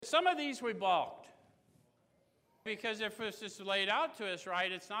Some of these we balked. Because if it's just laid out to us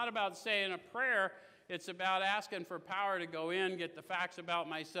right, it's not about saying a prayer. It's about asking for power to go in, get the facts about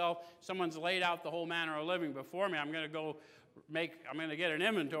myself. Someone's laid out the whole manner of living before me. I'm going to get an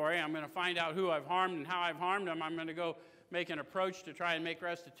inventory. I'm going to find out who I've harmed and how I've harmed them. I'm going to go make an approach to try and make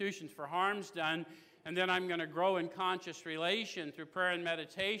restitutions for harms done. And then I'm going to grow in conscious relation through prayer and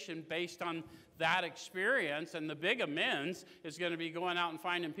meditation based on that experience. And the big amends is going to be going out and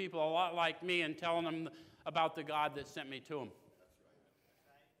finding people a lot like me and telling them about the God that sent me to them.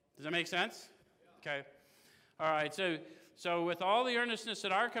 Does that make sense? Okay. All right. So with all the earnestness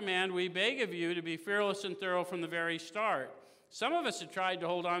at our command, we beg of you to be fearless and thorough from the very start. Some of us have tried to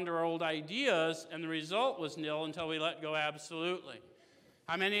hold on to our old ideas, and the result was nil until we let go absolutely.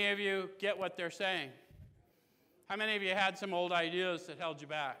 How many of you get what they're saying? How many of you had some old ideas that held you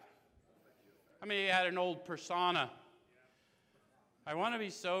back? How many of you had an old persona? I want to be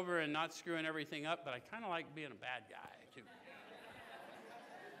sober and not screwing everything up, but I kind of like being a bad guy, too.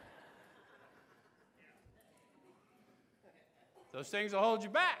 Those things will hold you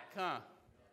back, huh?